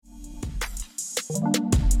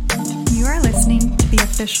You are listening to the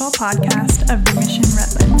official podcast of the Mission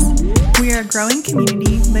Redlands. We are a growing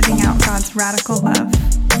community living out God's radical love.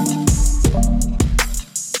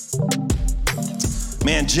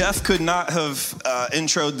 Man, Jeff could not have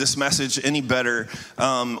introed this message any better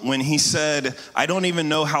when he said, I don't even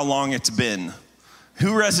know how long it's been.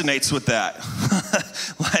 Who resonates with that?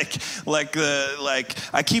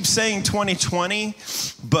 I keep saying 2020,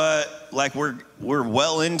 but like we're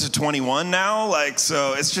well into 21 now. Like,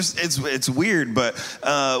 so it's weird, but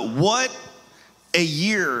what a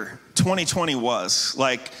year 2020 was.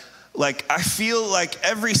 Like I feel like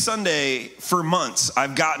every Sunday for months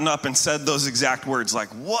I've gotten up and said those exact words, like,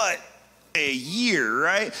 what a year,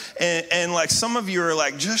 right? And like some of you are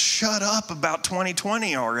like, just shut up about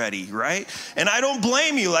 2020 already, right? And I don't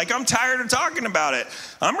blame you. Like, I'm tired of talking about it.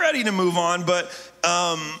 I'm ready to move on, but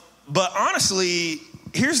honestly,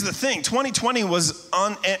 here's the thing. 2020 was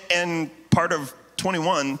on, and part of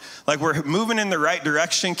 21, like we're moving in the right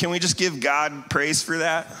direction. Can we just give God praise for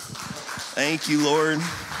that? Thank you, Lord.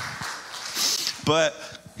 But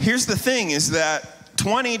here's the thing is that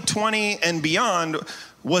 2020 and beyond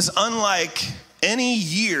was unlike any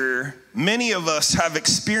year many of us have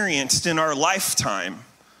experienced in our lifetime,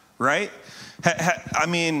 right? I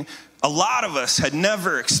mean, a lot of us had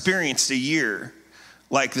never experienced a year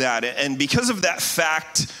like that. And because of that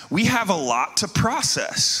fact, we have a lot to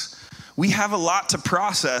process. We have a lot to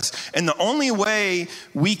process. And the only way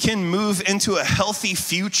we can move into a healthy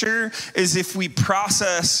future is if we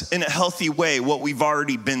process in a healthy way what we've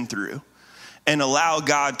already been through and allow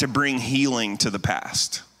God to bring healing to the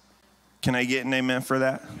past. Can I get an amen for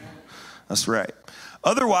that? That's right.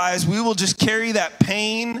 Otherwise, we will just carry that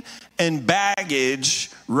pain and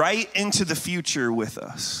baggage right into the future with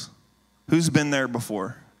us. Who's been there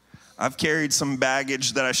before? I've carried some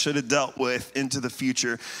baggage that I should have dealt with into the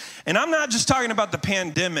future. And I'm not just talking about the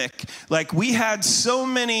pandemic. Like, we had so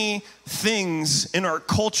many things in our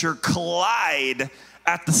culture collide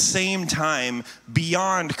at the same time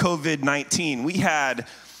beyond COVID-19. We had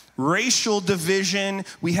racial division,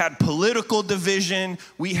 we had political division,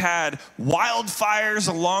 we had wildfires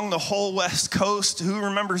along the whole West Coast. Who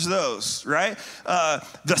remembers those, right?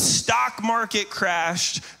 The stock market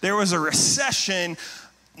crashed. There was a recession.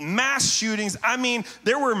 Mass shootings. I mean,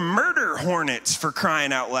 there were murder hornets, for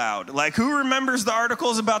crying out loud. Like, who remembers the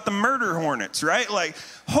articles about the murder hornets, right? Like,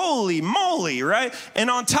 holy moly, right? And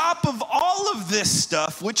on top of all of this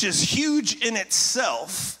stuff, which is huge in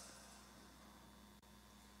itself,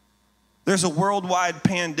 there's a worldwide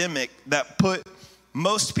pandemic that put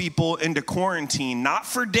most people into quarantine, not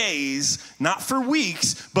for days, not for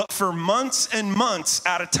weeks, but for months and months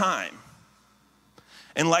at a time.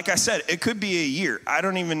 And like I said, it could be a year. I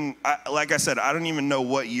don't even know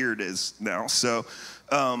what year it is now. So,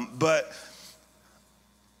 but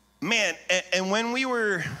man, and when we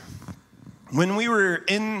were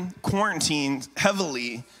in quarantine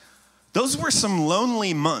heavily, those were some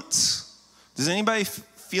lonely months. Does anybody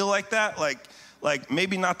feel like that? Like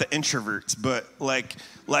maybe not the introverts, but like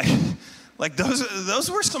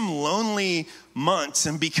those were some lonely months.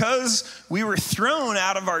 And because we were thrown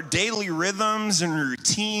out of our daily rhythms and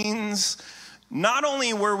routines, not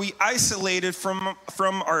only were we isolated from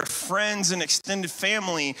our friends and extended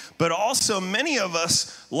family, but also many of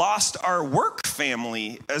us lost our work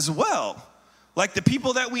family as well. Like the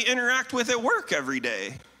people that we interact with at work every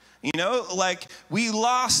day. You know, like we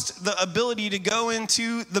lost the ability to go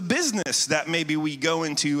into the business that maybe we go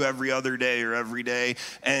into every other day or every day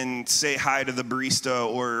and say hi to the barista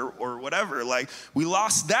or whatever. Like we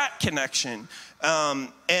lost that connection.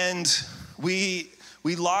 And we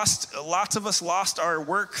lost, lots of us lost our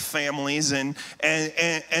work families and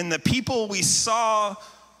the people we saw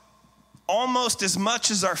almost as much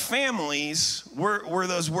as our families were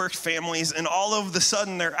those work families, and all of a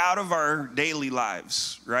sudden they're out of our daily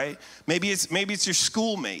lives, right? Maybe it's your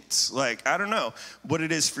schoolmates. Like, I don't know what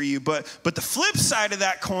it is for you, but the flip side of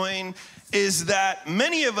that coin is that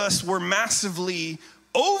many of us were massively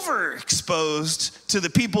overexposed to the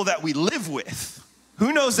people that we live with.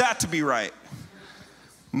 Who knows that to be right?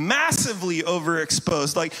 Massively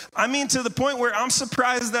overexposed. Like, I mean, to the point where I'm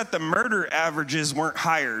surprised that the murder averages weren't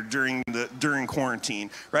higher during quarantine,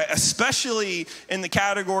 right? Especially in the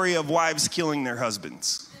category of wives killing their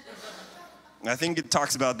husbands. I think it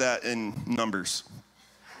talks about that in Numbers.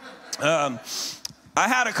 I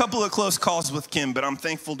had a couple of close calls with Kim, but I'm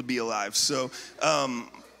thankful to be alive. So,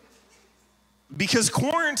 because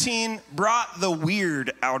quarantine brought the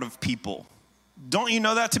weird out of people. Don't you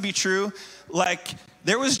know that to be true? Like,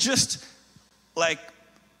 there was just like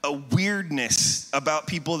a weirdness about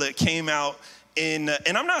people that came out and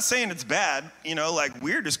I'm not saying it's bad, like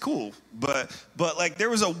weird is cool, but like there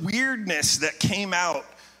was a weirdness that came out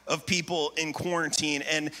of people in quarantine.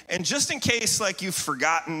 And just in case like you've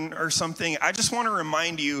forgotten or something, I just want to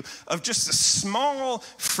remind you of just a small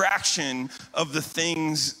fraction of the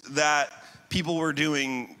things that people were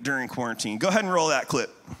doing during quarantine. Go ahead and roll that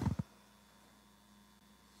clip.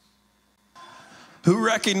 Who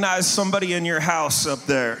recognized somebody in your house up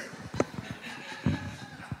there?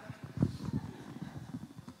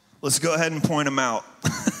 Let's go ahead and point them out.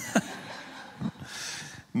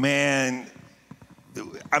 Man,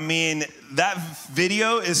 I mean, that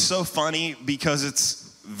video is so funny because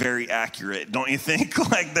it's very accurate, don't you think?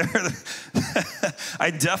 Like,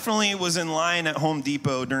 I definitely was in line at Home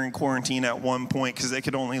Depot during quarantine at one point because they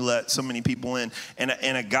could only let so many people in. And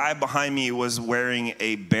a guy behind me was wearing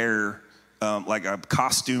a bear, like a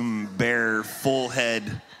costume bear, full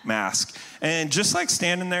head mask. And just like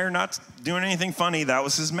standing there, not doing anything funny, that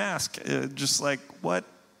was his mask. Just like, what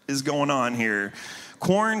is going on here?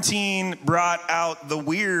 Quarantine brought out the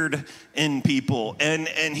weird in people. And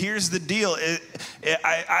here's the deal.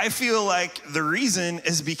 I feel like the reason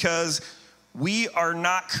is because we are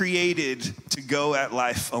not created to go at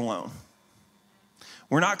life alone.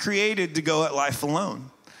 We're not created to go at life alone.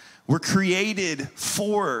 We're created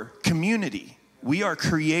for community. We are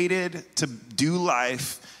created to do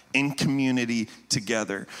life in community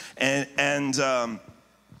together. And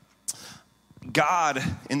God,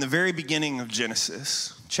 in the very beginning of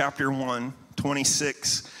Genesis, chapter 1,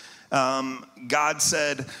 26, God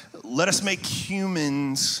said, let us make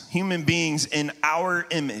human beings in our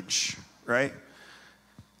image, right?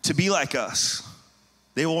 To be like us.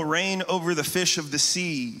 They will reign over the fish of the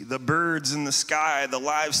sea, the birds in the sky, the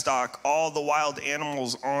livestock, all the wild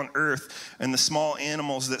animals on earth, and the small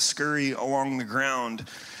animals that scurry along the ground.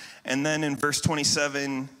 And then in verse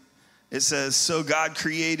 27, it says, so God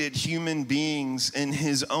created human beings in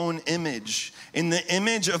his own image. In the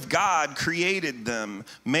image of God created them.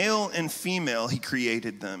 Male and female, he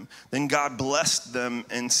created them. Then God blessed them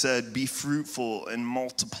and said, be fruitful and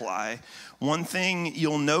multiply. One thing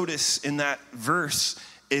you'll notice in that verse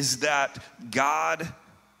is that God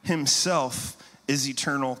himself is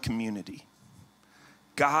eternal community.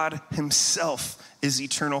 God himself is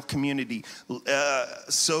eternal community.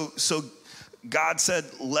 So God said,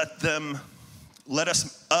 let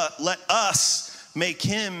us make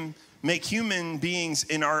human beings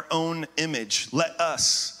in our own image. Let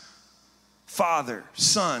us, Father,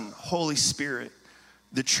 Son, Holy Spirit,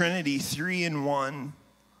 the Trinity, 3 in 1,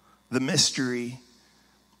 the mystery.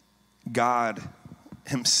 God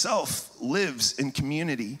himself lives in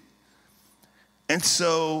community. And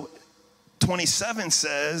so 27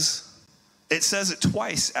 says it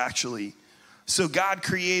twice actually. So God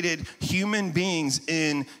created human beings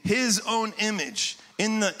in his own image.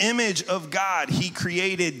 In the image of God, he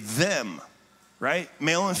created them, right?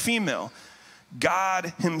 Male and female.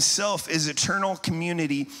 God himself is eternal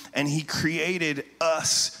community, and he created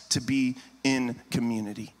us to be in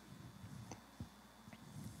community.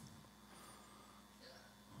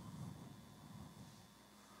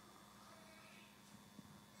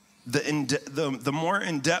 The more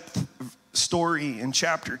in-depth story in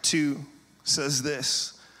chapter 2 says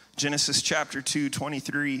this, Genesis chapter 2,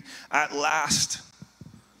 23,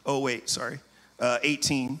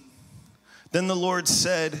 18. Then the Lord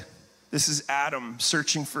said, this is Adam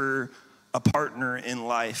searching for a partner in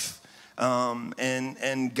life.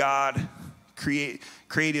 And God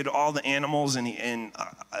created all the animals, and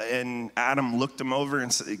Adam looked them over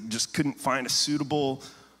and just couldn't find a suitable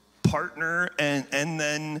partner. And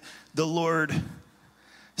then the Lord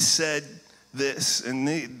said this,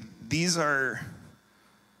 and these are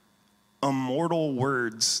immortal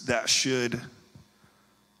words that should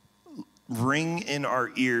ring in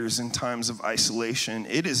our ears in times of isolation.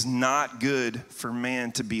 It is not good for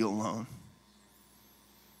man to be alone.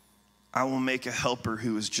 I will make a helper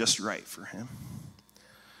who is just right for him.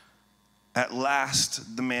 At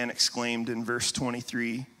last, the man exclaimed in verse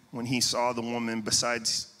 23, when he saw the woman,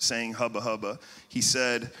 besides saying hubba hubba, he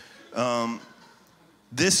said,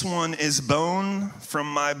 this one is bone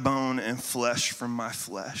from my bone and flesh from my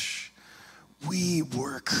flesh. We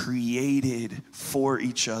were created for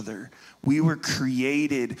each other. We were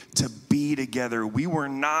created to be together. We were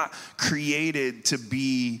not created to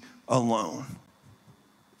be alone.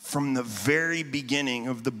 From the very beginning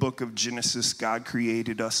of the book of Genesis, God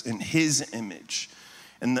created us in his image,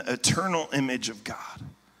 in the eternal image of God.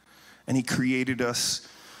 And he created us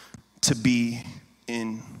to be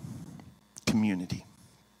in community.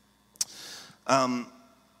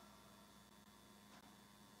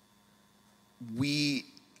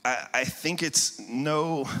 I think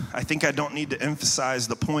I think I don't need to emphasize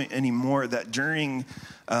the point anymore that during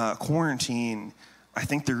quarantine, I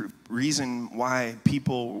think the reason why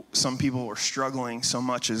some people are struggling so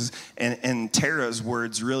much is, and Tara's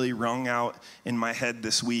words really rung out in my head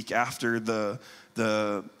this week after the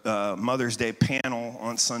Mother's Day panel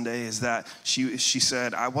on Sunday, is that she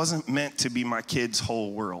said, I wasn't meant to be my kid's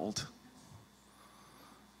whole world.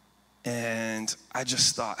 And I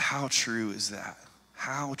just thought, how true is that?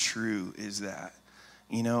 How true is that?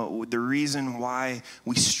 You know, the reason why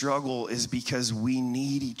we struggle is because we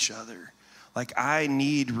need each other. Like, I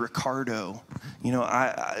need Ricardo. You know,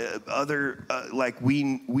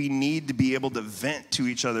 we need to be able to vent to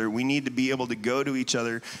each other. We need to be able to go to each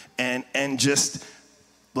other and just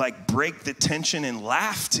like break the tension and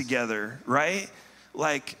laugh together, right?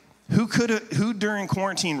 Like, who during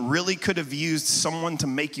quarantine really could have used someone to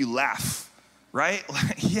make you laugh, right?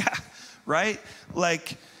 Yeah, right?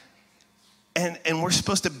 Like, and we're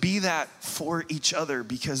supposed to be that for each other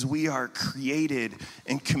because we are created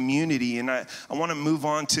in community. And I want to move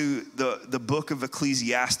on to the book of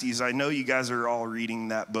Ecclesiastes. I know you guys are all reading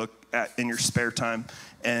that book in your spare time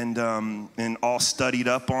and all studied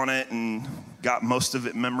up on it and got most of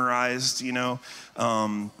it memorized, you know.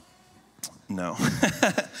 No.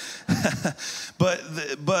 But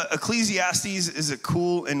Ecclesiastes is a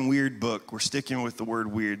cool and weird book. We're sticking with the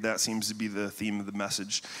word weird. That seems to be the theme of the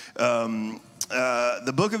message.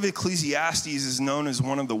 The book of Ecclesiastes is known as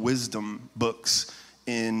one of the wisdom books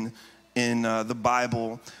in the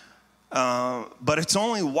Bible. But it's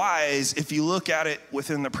only wise if you look at it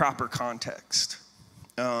within the proper context.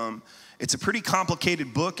 It's a pretty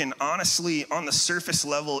complicated book, and honestly, on the surface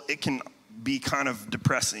level, it can be kind of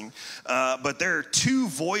depressing. But there are two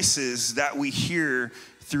voices that we hear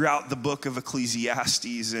throughout the book of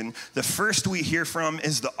Ecclesiastes. And the first we hear from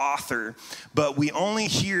is the author, but we only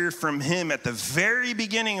hear from him at the very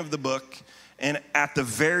beginning of the book and at the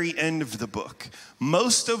very end of the book.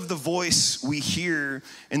 Most of the voice we hear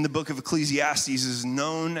in the book of Ecclesiastes is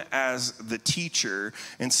known as the teacher,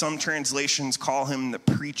 and some translations call him the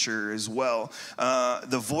preacher as well.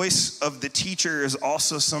 The voice of the teacher is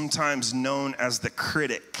also sometimes known as the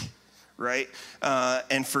critic, right?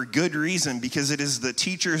 And for good reason, because it is the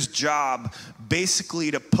teacher's job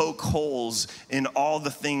basically to poke holes in all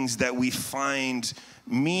the things that we find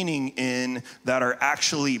meaning in that are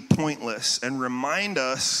actually pointless and remind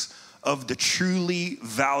us of the truly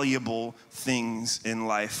valuable things in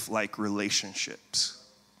life, like relationships.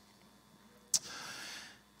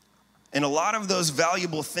 And a lot of those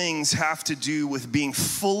valuable things have to do with being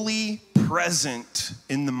fully present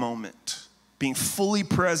in the moment. Being fully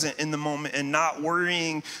present in the moment and not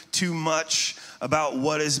worrying too much about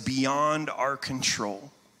what is beyond our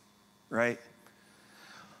control, right?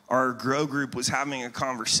 Our Grow group was having a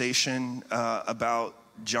conversation about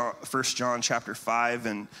 1 John chapter 5,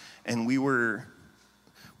 and we were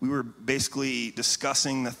basically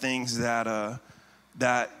discussing the things that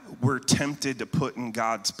we're tempted to put in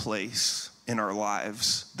God's place in our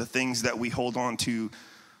lives, the things that we hold on to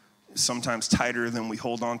sometimes tighter than we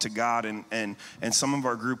hold on to God, and some of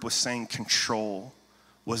our group was saying control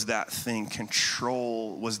was that thing.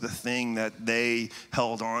 Control was the thing that they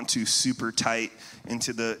held on to super tight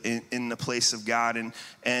into in the place of God.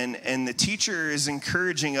 And the teacher is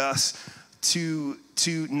encouraging us to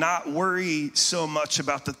not worry so much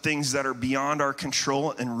about the things that are beyond our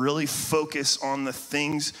control and really focus on the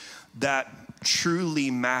things that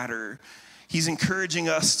truly matter. He's encouraging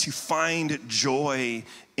us to find joy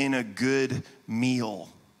in a good meal,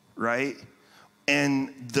 right?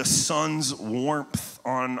 And the sun's warmth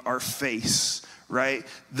on our face, right?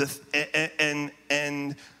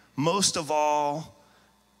 And most of all,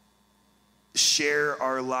 share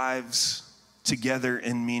our lives together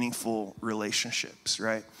in meaningful relationships,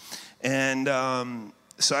 right? And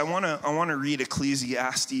so I want to read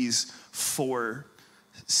Ecclesiastes 4,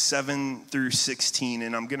 7 through 16,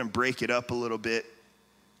 and I'm going to break it up a little bit.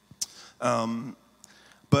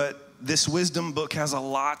 But this wisdom book has a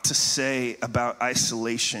lot to say about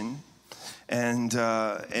isolation and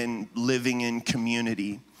living in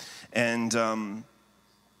community. And one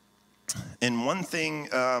thing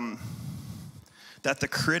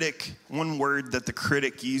one word that the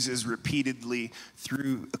critic uses repeatedly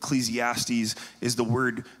through Ecclesiastes is the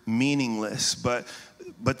word meaningless. But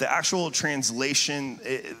the actual translation,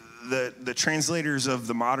 the translators of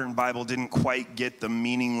the modern Bible didn't quite get the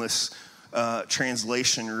meaningless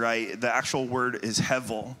translation right. The actual word is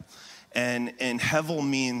hevel, and hevel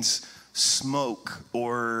means smoke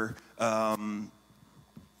or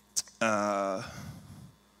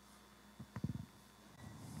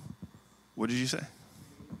what did you say?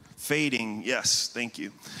 Fading, yes, thank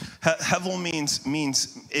you. Hevel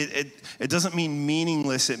means it doesn't mean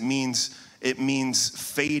meaningless. It means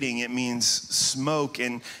fading. It means smoke,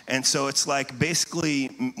 and so it's like basically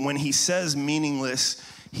when he says meaningless,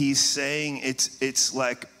 he's saying it's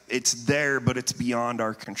like it's there, but it's beyond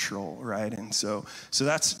our control, right? And so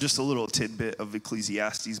that's just a little tidbit of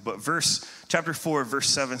Ecclesiastes. But chapter 4, verse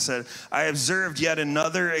 7 said, "I observed yet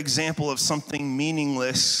another example of something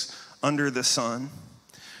meaningless under the sun.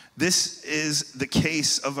 This is the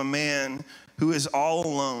case of a man who is all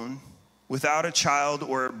alone, without a child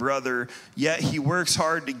or a brother, yet he works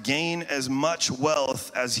hard to gain as much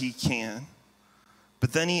wealth as he can.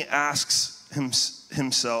 But then he asks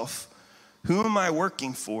himself, who am I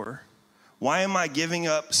working for? Why am I giving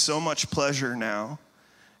up so much pleasure now?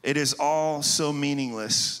 It is all so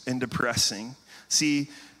meaningless and depressing."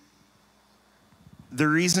 See, the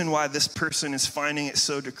reason why this person is finding it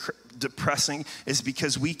so depressing is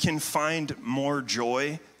because we can find more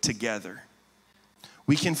joy together.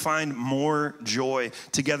 We can find more joy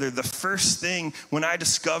together. The first thing when I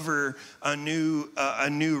discover a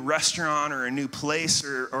new restaurant or a new place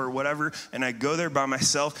or whatever, and I go there by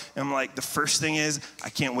myself, and I'm like, the first thing is, I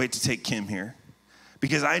can't wait to take Kim here.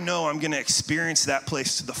 Because I know I'm going to experience that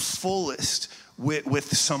place to the fullest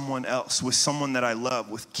with someone else, with someone that I love,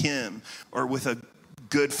 with Kim, or with a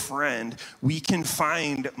good friend. We can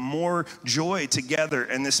find more joy together.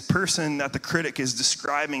 And this person that the critic is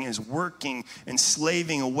describing is working and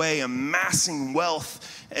slaving away, amassing wealth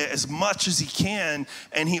as much as he can.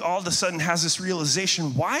 And he all of a sudden has this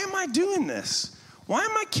realization, why am I doing this? Why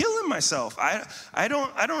am I killing myself? I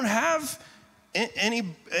don't have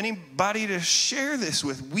anybody to share this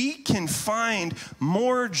with. We can find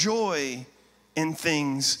more joy in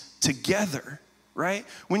things together. Right?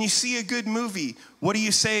 When you see a good movie, what do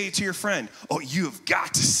you say to your friend? Oh, you have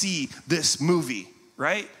got to see this movie,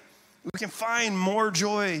 right? We can find more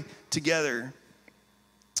joy together.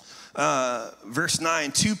 Verse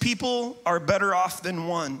 9, 2 people are better off than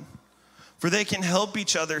one, for they can help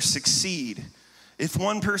each other succeed. If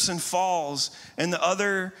one person falls and the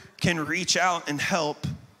other can reach out and help,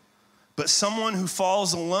 but someone who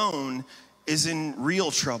falls alone is in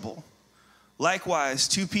real trouble. Likewise,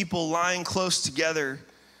 2 people lying close together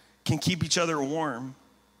can keep each other warm.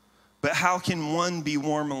 But how can one be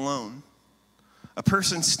warm alone? A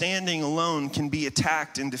person standing alone can be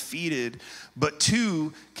attacked and defeated, but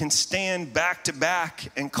 2 can stand back to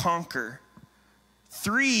back and conquer.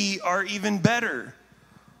 3 are even better,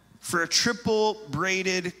 for a triple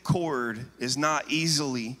braided cord is not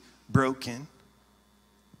easily broken.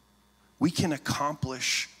 We can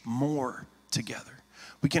accomplish more together.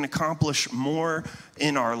 We can accomplish more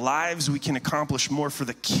in our lives. We can accomplish more for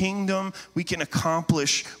the kingdom. We can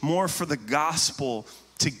accomplish more for the gospel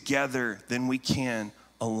together than we can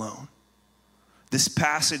alone. This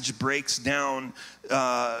passage breaks down,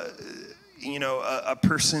 a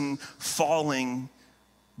person falling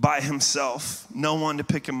by himself, no one to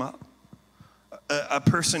pick him up. A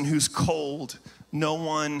person who's cold, no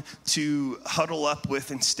one to huddle up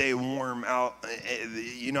with and stay warm out.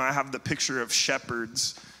 I have the picture of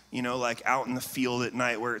shepherds, like out in the field at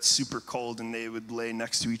night where it's super cold and they would lay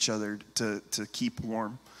next to each other to keep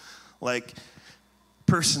warm. Like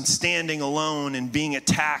person standing alone and being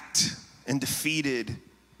attacked and defeated,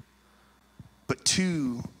 but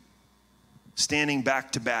 2 standing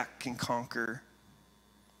back to back can conquer.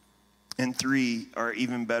 And 3 are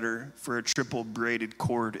even better, for a triple braided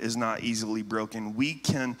cord is not easily broken. We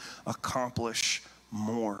can accomplish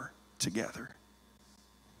more together.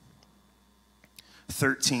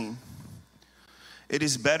 13. It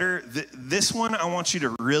is better, this one I want you to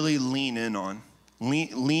really lean in on.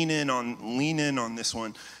 Lean in on this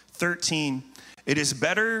one. 13. It is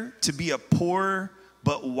better to be a poor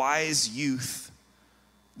but wise youth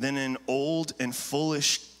than an old and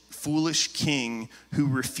foolish king who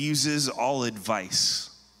refuses all advice.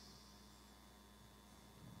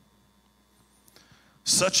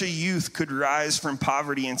 Such a youth could rise from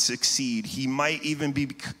poverty and succeed. He might even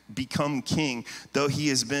become king, though he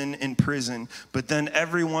has been in prison. But then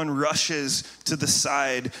everyone rushes to the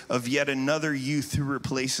side of yet another youth who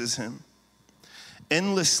replaces him.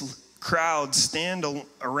 Endless crowds stand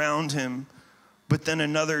around him, but then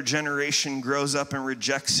another generation grows up and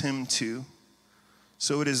rejects him too.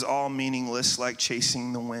 So it is all meaningless, like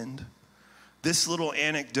chasing the wind. This little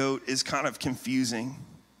anecdote is kind of confusing,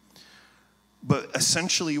 but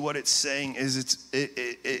essentially what it's saying is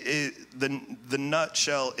the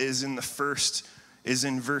nutshell is in verse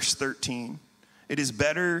 13. It is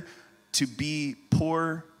better to be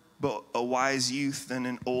poor but a wise youth than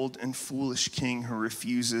an old and foolish king who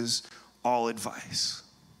refuses all advice.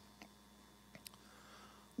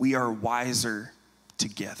 we are wiser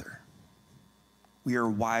together. We are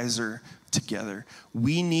wiser together.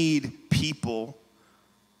 We need people.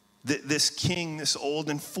 This king, this old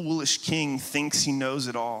and foolish king, thinks he knows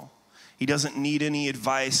it all. He doesn't need any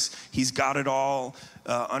advice. He's got it all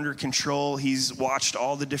under control. He's watched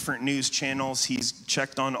all the different news channels. He's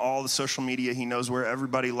checked on all the social media. He knows where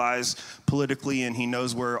everybody lies politically, and he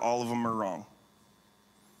knows where all of them are wrong.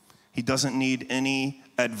 He doesn't need any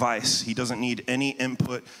advice. He doesn't need any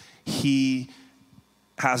input. He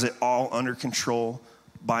has it all under control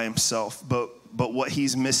by himself. But what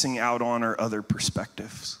he's missing out on are other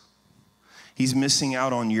perspectives. He's missing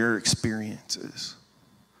out on your experiences,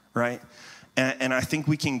 right? And I think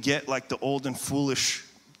we can get like the old and foolish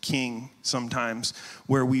king sometimes,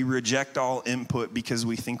 where we reject all input because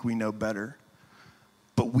we think we know better.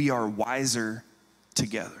 But we are wiser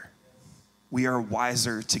together. We are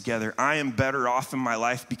wiser together. I am better off in my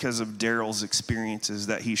life because of Daryl's experiences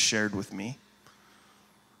that he shared with me.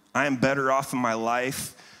 I am better off in my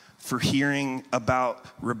life for hearing about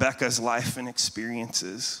Rebecca's life and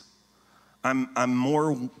experiences. I'm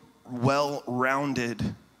more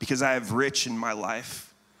well-rounded because I have Rich in my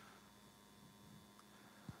life.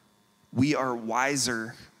 We are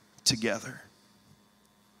wiser together.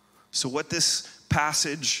 So what this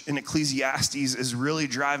passage in Ecclesiastes is really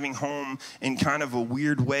driving home in kind of a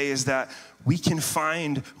weird way is that we can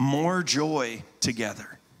find more joy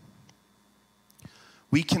together.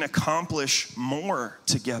 We can accomplish more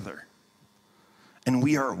together. And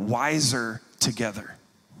we are wiser together.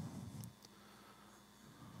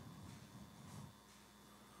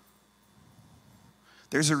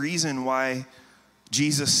 There's a reason why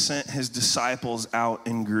Jesus sent his disciples out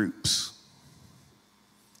in groups.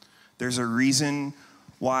 There's a reason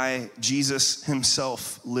why Jesus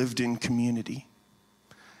himself lived in community.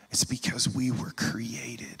 It's because we were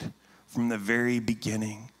created from the very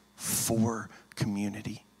beginning for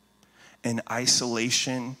community. And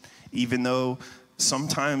isolation, even though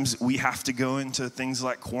sometimes we have to go into things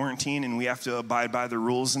like quarantine and we have to abide by the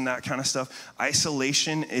rules and that kind of stuff,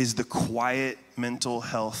 isolation is the quiet mental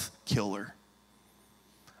health killer.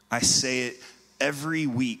 I say it every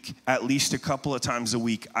week, at least a couple of times a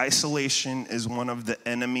week. Isolation is one of the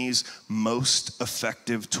enemy's most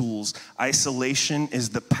effective tools. Isolation is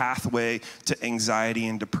the pathway to anxiety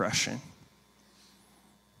and depression.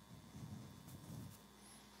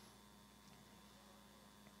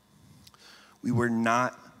 We were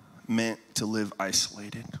not meant to live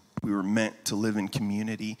isolated. We were meant to live in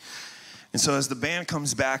community. And so as the band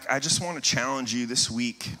comes back, I just want to challenge you this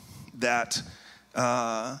week that,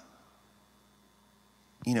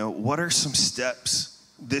 what are some steps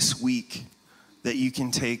this week that you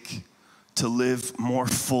can take to live more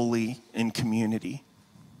fully in community?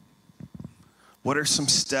 What are some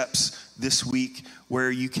steps this week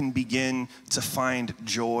where you can begin to find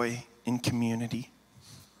joy in community?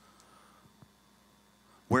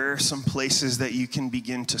 Where are some places that you can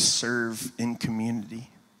begin to serve in community?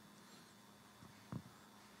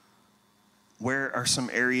 Where are some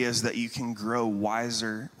areas that you can grow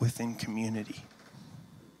wiser within community?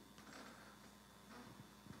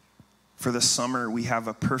 For the summer, we have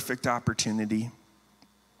a perfect opportunity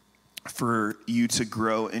for you to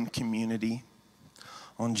grow in community.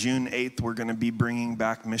 On June 8th, we're going to be bringing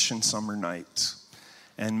back Mission Summer Nights.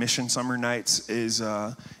 And Mission Summer Nights is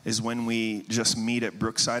when we just meet at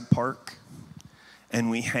Brookside Park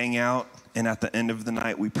and we hang out, and at the end of the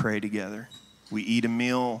night we pray together. We eat a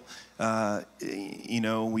meal,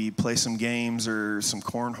 we play some games or some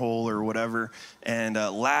cornhole or whatever, and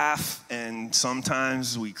laugh, and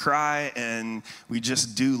sometimes we cry, and we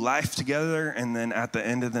just do life together, and then at the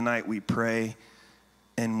end of the night we pray,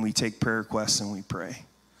 and we take prayer requests and we pray.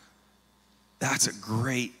 That's a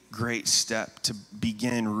great step to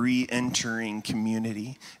begin re-entering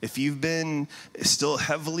community. If you've been still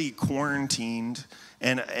heavily quarantined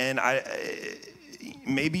and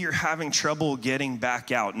maybe you're having trouble getting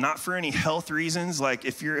back out, not for any health reasons, like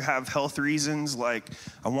if you have health reasons, like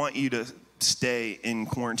I want you to stay in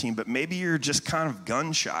quarantine, but maybe you're just kind of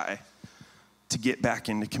gun shy to get back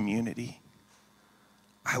into community.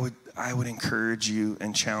 I would encourage you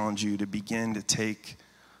and challenge you to begin to take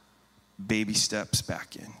baby steps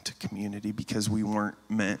back into community, because we weren't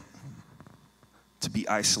meant to be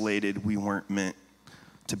isolated. We weren't meant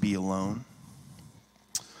to be alone.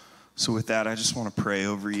 So with that, I just want to pray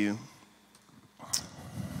over you.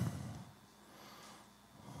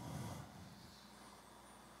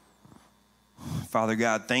 Father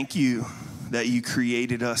God, thank you that you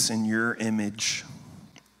created us in your image.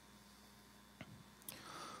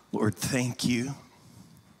 Lord, thank you.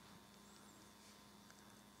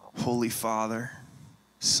 Holy Father,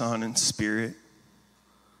 Son, and Spirit.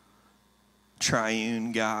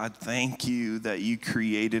 Triune God, thank you that you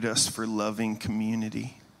created us for loving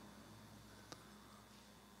community.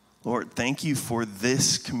 Lord, thank you for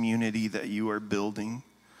this community that you are building,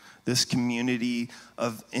 this community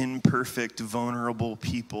of imperfect, vulnerable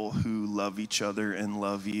people who love each other and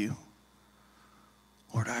love you.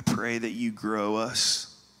 Lord, I pray that you grow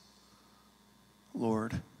us.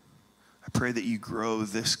 Lord, I pray that you grow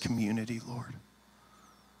this community, Lord.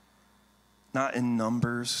 Not in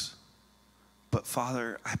numbers, but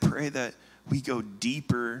Father, I pray that we go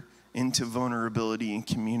deeper into vulnerability and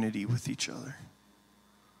community with each other.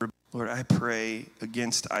 Lord, I pray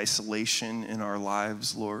against isolation in our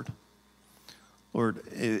lives, Lord. Lord,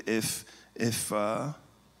 if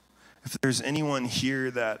there's anyone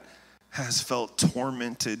here that has felt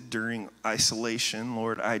tormented during isolation,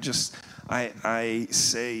 Lord, I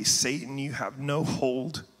say, Satan, you have no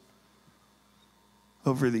hold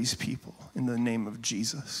over these people in the name of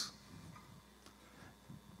Jesus.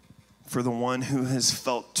 For the one who has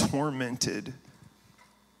felt tormented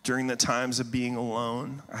during the times of being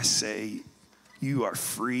alone, I say, you are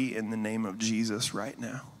free in the name of Jesus right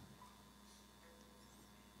now.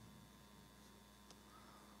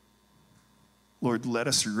 Lord, let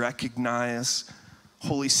us recognize,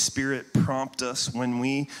 Holy Spirit, prompt us when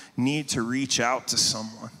we need to reach out to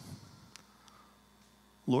someone.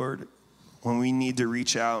 Lord, when we need to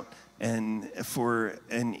reach out and for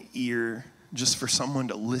an ear, just for someone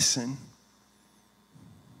to listen.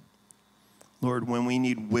 Lord, when we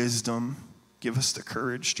need wisdom, give us the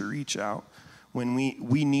courage to reach out. When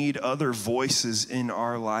we need other voices in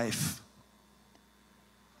our life,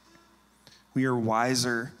 we are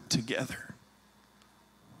wiser together.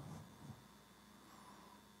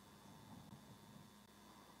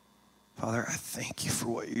 Father, I thank you for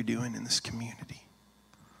what you're doing in this community.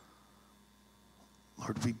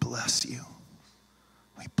 Lord, we bless you.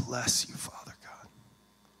 We bless you, Father God.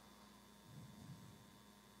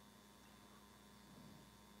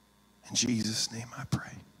 In Jesus' name I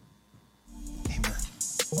pray. Amen.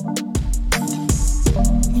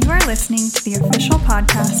 You are listening to the official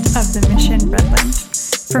podcast of The Mission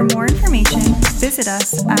Redlands. For more information, visit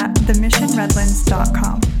us at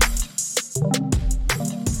themissionredlands.com.